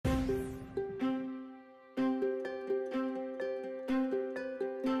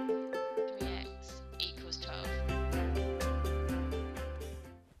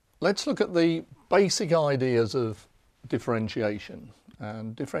let's look at the basic ideas of differentiation.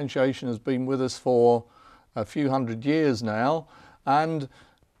 And differentiation has been with us for a few hundred years now, and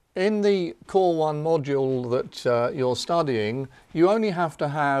in the Core 1 module that you're studying, you only have to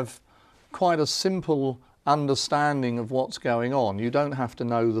have quite a simple understanding of what's going on. You don't have to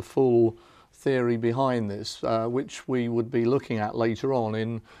know the full theory behind this, which we would be looking at later on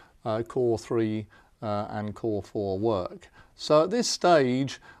in Core 3 and Core 4 work. So at this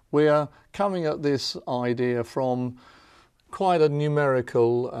stage, we're coming at this idea from quite a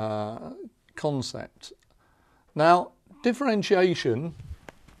numerical concept. Now, differentiation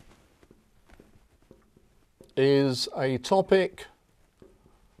is a topic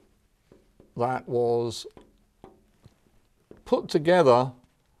that was put together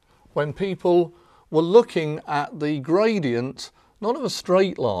when people were looking at the gradient, not of a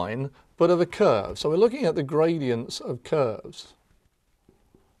straight line, but of a curve. So we're looking at the gradients of curves.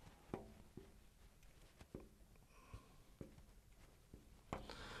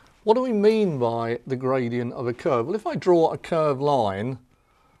 What do we mean by the gradient of a curve? Well, if I draw a curved line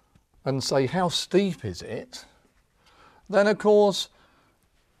and say, how steep is it? Then, of course,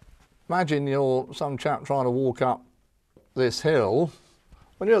 imagine you're some chap trying to walk up this hill.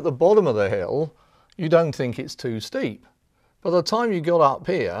 When you're at the bottom of the hill, you don't think it's too steep. By the time you got up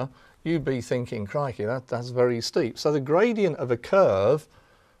here, you'd be thinking, crikey, that's very steep. So the gradient of a curve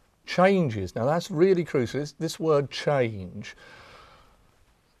changes. Now, that's really crucial, this word change.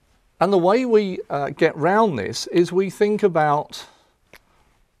 And the way we get round this is we think about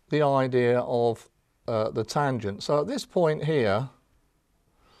the idea of the tangent. So at this point here,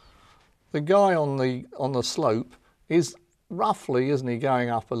 the guy on the slope is roughly, isn't he,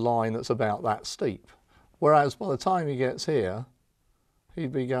 going up a line that's about that steep. Whereas by the time he gets here,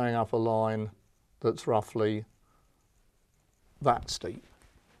 he'd be going up a line that's roughly that steep.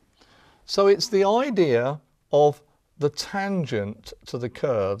 So it's the idea of the tangent to the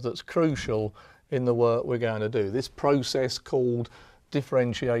curve that's crucial in the work we're going to do. This process called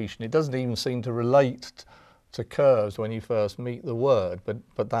differentiation. It doesn't even seem to relate to curves when you first meet the word,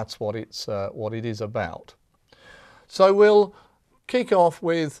 but that's what it is about. So we'll kick off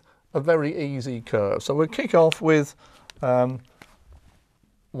with a very easy curve. So we'll kick off with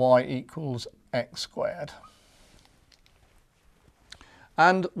y equals x squared.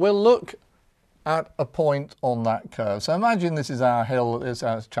 And we'll look at a point on that curve. So imagine this is our hill, this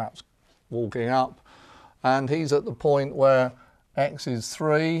our chap's walking up, and he's at the point where x is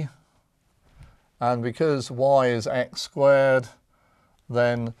 3, and because y is x squared,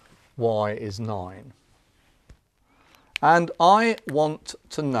 then y is 9. And I want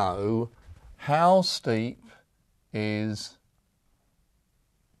to know how steep is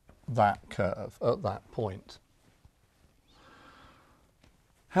that curve at that point.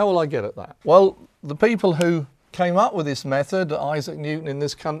 How will I get at that? Well, the people who came up with this method, Isaac Newton in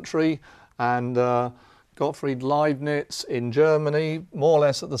this country and Gottfried Leibniz in Germany, more or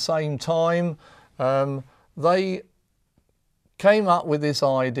less at the same time, they came up with this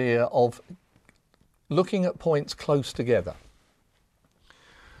idea of looking at points close together.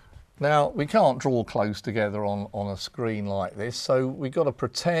 Now, we can't draw close together on a screen like this, so we've got to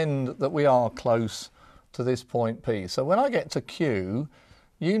pretend that we are close to this point P. So when I get to Q,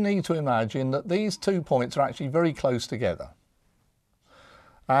 you need to imagine that these 2 points are actually very close together.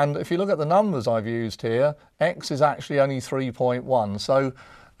 And if you look at the numbers I've used here, x is actually only 3.1. So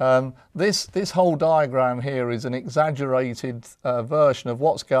this whole diagram here is an exaggerated version of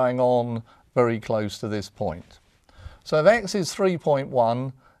what's going on very close to this point. So if x is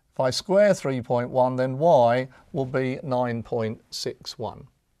 3.1, if I square 3.1, then y will be 9.61.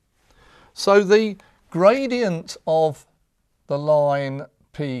 So the gradient of the line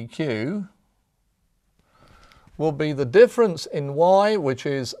PQ will be the difference in y, which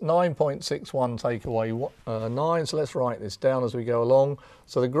is 9.61 take away 9. So let's write this down as we go along.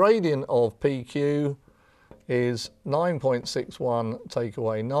 So the gradient of PQ is 9.61 take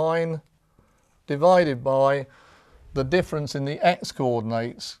away 9 divided by the difference in the x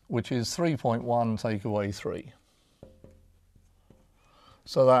coordinates, which is 3.1 take away 3.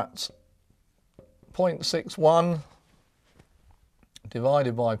 So that's 0.61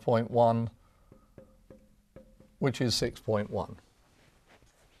 divided by 0.1, which is 6.1.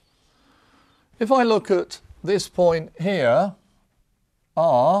 If I look at this point here,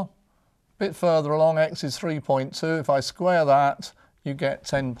 R, a bit further along, x is 3.2. If I square that, you get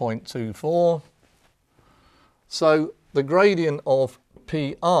 10.24. So the gradient of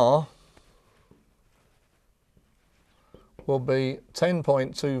PR will be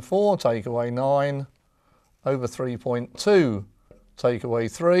 10.24 take away 9 over 3.2 take away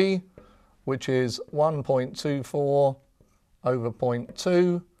 3, which is 1.24 over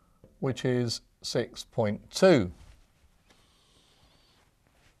 0.2, which is 6.2.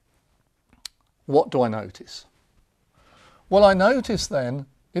 What do I notice? Well, I notice then,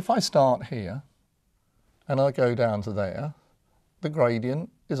 if I start here and I go down to there, the gradient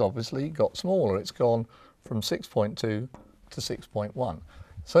is obviously got smaller. It's gone from 6.2 to 6.1.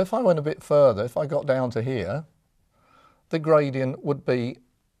 So if I went a bit further, if I got down to here, the gradient would be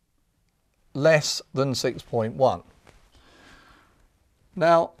less than 6.1.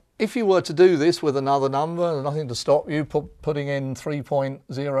 Now, if you were to do this with another number, there's nothing to stop you putting in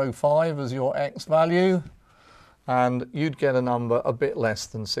 3.05 as your x value, and you'd get a number a bit less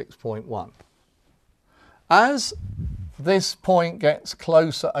than 6.1. As this point gets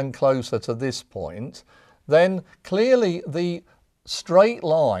closer and closer to this point, then clearly the straight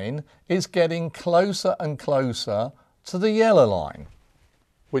line is getting closer and closer to the yellow line,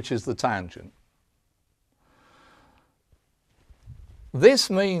 which is the tangent. This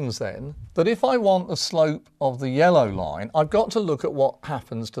means then that if I want the slope of the yellow line, I've got to look at what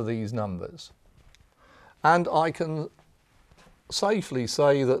happens to these numbers. And I can safely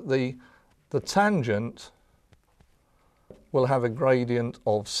say that the tangent will have a gradient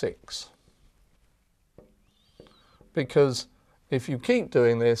of 6. Because if you keep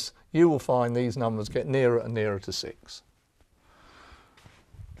doing this, you will find these numbers get nearer and nearer to 6.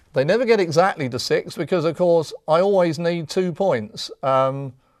 They never get exactly to 6 because, of course, I always need 2 points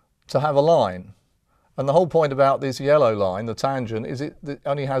to have a line. And the whole point about this yellow line, the tangent, is it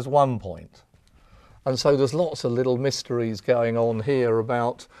only has 1 point. And so there's lots of little mysteries going on here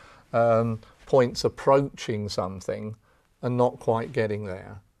about points approaching something and not quite getting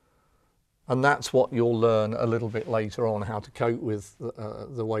there. And that's what you'll learn a little bit later on, how to cope with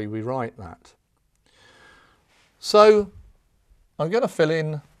the way we write that. So I'm going to fill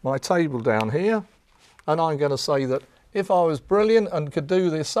in my table down here, and I'm going to say that if I was brilliant and could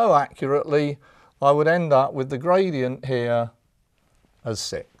do this so accurately, I would end up with the gradient here as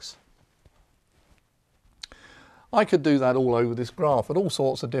 6. I could do that all over this graph at all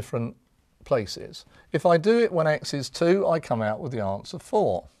sorts of different places. If I do it when x is 2, I come out with the answer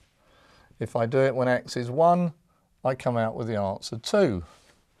 4. If I do it when x is 1, I come out with the answer 2.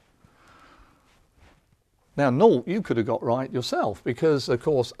 Now, 0 you could have got right yourself because, of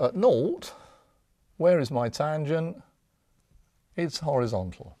course, at 0, where is my tangent? It's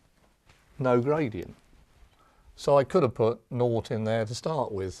horizontal, no gradient. So I could have put 0 in there to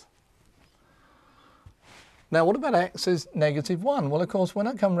start with. Now, what about x is -1? Well, of course, when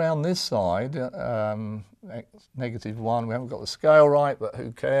I come round this side, x, -1, we haven't got the scale right, but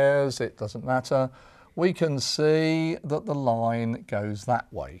who cares? It doesn't matter. We can see that the line goes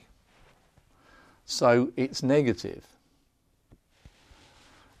that way. So it's negative.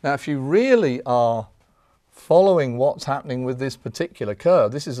 Now, if you really are following what's happening with this particular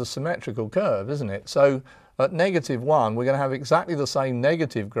curve, this is a symmetrical curve, isn't it? So at -1, we're going to have exactly the same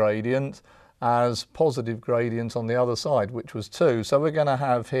negative gradient as positive gradient on the other side, which was 2. So we're going to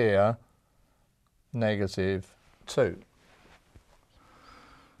have here -2.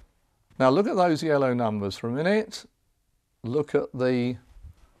 Now look at those yellow numbers for a minute. Look at the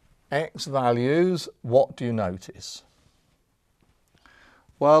x values. What do you notice?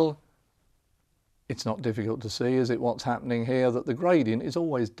 Well, it's not difficult to see, is it, what's happening here, that the gradient is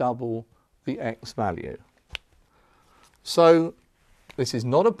always double the x value. So this is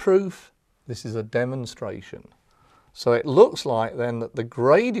not a proof, this is a demonstration. So it looks like then that the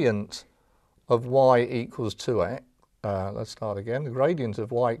gradient of y equals 2x, let's start again, the gradient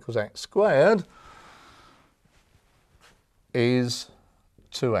of y equals x squared is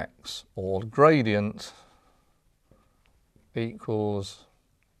 2x, or gradient equals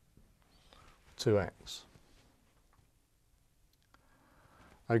 2x.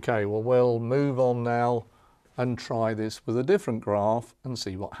 Okay, well, we'll move on now and try this with a different graph and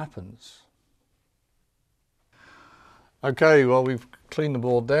see what happens. Okay, well, we've cleaned the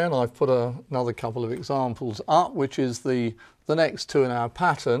board down. I've put another couple of examples up, which is the next two in our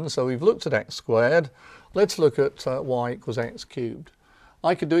pattern. So we've looked at x squared. Let's look at y equals x cubed.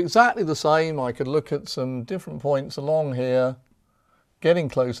 I could do exactly the same. I could look at some different points along here, getting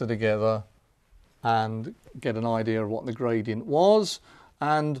closer together, and get an idea of what the gradient was.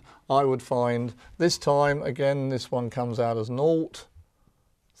 And I would find this time, again, this one comes out as 0,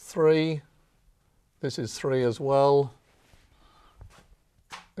 3. This is 3 as well.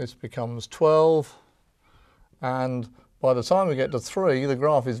 This becomes 12. And by the time we get to 3, the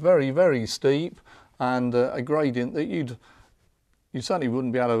graph is very, very steep, and a gradient that you certainly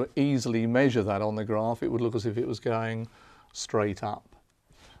wouldn't be able to easily measure that on the graph. It would look as if it was going straight up.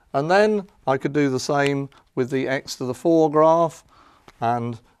 And then I could do the same with the x to the 4 graph,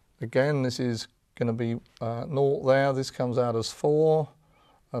 and again this is going to be 0 there, this comes out as 4,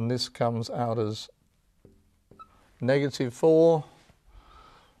 and this comes out as negative 4.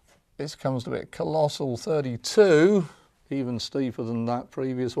 This comes to be a colossal 32, even steeper than that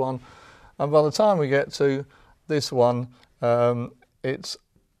previous one, and by the time we get to this one, it's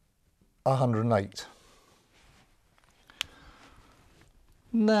 108.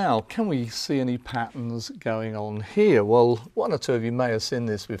 Now, can we see any patterns going on here? Well, one or two of you may have seen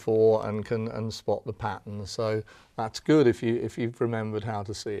this before and can spot the pattern, so that's good if you've remembered how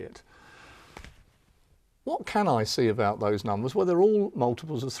to see it. What can I see about those numbers? Well, they're all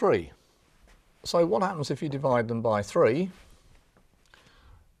multiples of 3. So what happens if you divide them by 3?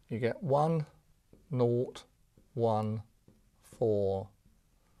 You get 1, 0, 1, 4,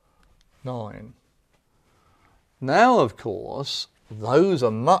 9. Now, of course, those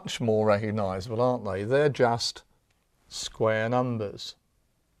are much more recognisable, aren't they? They're just square numbers.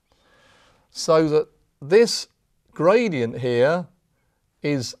 So that this gradient here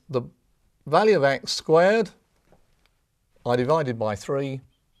is the value of x squared. I divided by 3,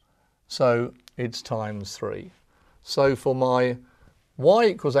 so it's times 3. So for my y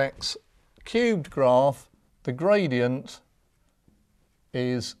equals x cubed graph, the gradient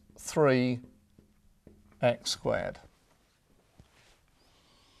is 3x squared.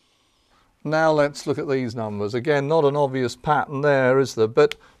 Now let's look at these numbers. Again, not an obvious pattern there, is there?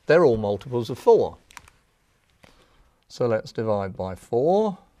 But they're all multiples of 4. So let's divide by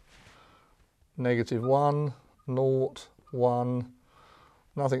 4. Negative 1, 0, 1.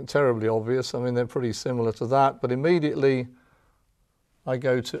 Nothing terribly obvious. I mean, they're pretty similar to that. But immediately I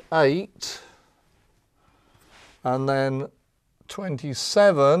go to 8. And then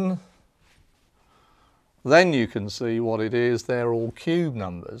 27. Then you can see what it is. They're all cube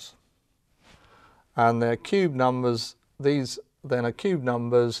numbers. And they're cube numbers, these then are cube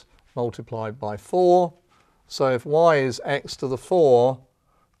numbers multiplied by 4. So if y is x to the 4,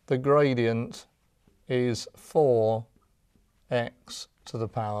 the gradient is 4x to the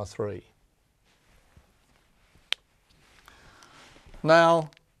power 3.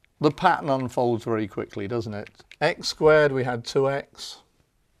 Now, the pattern unfolds very quickly, doesn't it? X squared, we had 2x.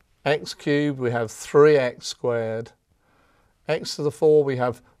 X cubed, we have 3x squared. X to the 4, we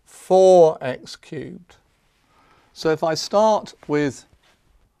have 4x cubed. So if I start with,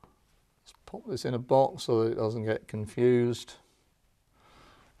 let's pop this in a box so that it doesn't get confused.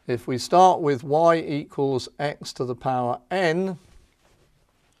 If we start with y equals x to the power n,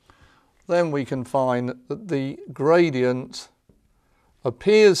 then we can find that the gradient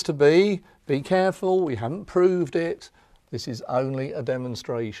appears to be careful, we haven't proved it, this is only a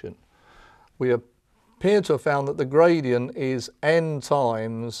demonstration. We appear to have found that the gradient is n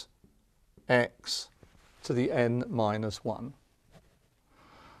times x to the n minus 1.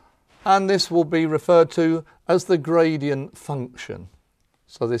 And this will be referred to as the gradient function.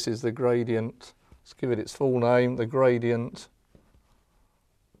 So this is the gradient, let's give it its full name, the gradient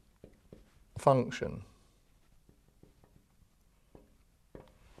function.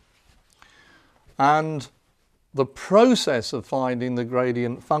 And the process of finding the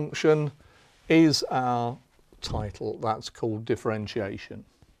gradient function is our title. That's called differentiation.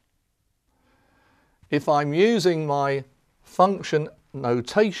 If I'm using my function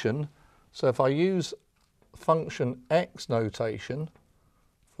notation, so if I use function x notation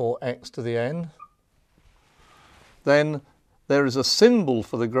for x to the n, then there is a symbol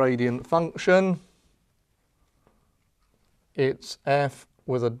for the gradient function. It's f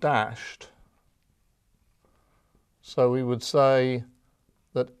with a dashed. So we would say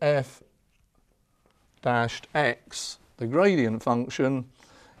that f dashed x, the gradient function,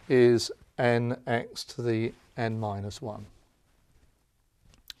 is nx to the n minus 1.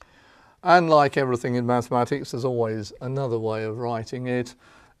 And like everything in mathematics, there's always another way of writing it.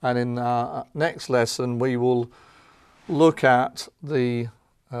 And in our next lesson, we will look at the,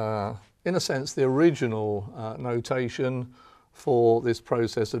 in a sense, the original notation for this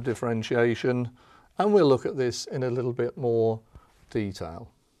process of differentiation. And we'll look at this in a little bit more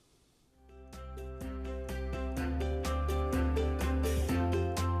detail.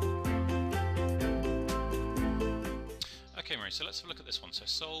 Okay, Mary, so let's have a look at this one. So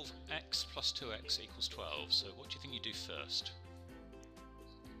solve x plus 2x equals 12. So what do you think you do first?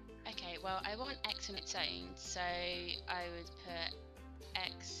 Okay, well, I want x on its own, so I would put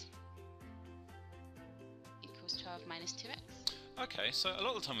x equals 12 minus 2x. Okay, so a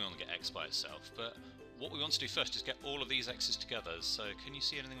lot of the time we want to get x by itself, but what we want to do first is get all of these x's together. So can you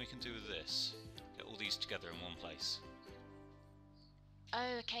see anything we can do with this? Get all these together in one place.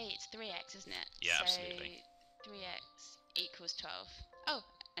 Oh, okay, it's 3x, isn't it? Yeah, so absolutely. 3x equals 12. Oh,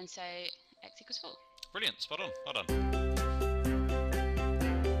 and so x equals 4. Brilliant, spot on, well done.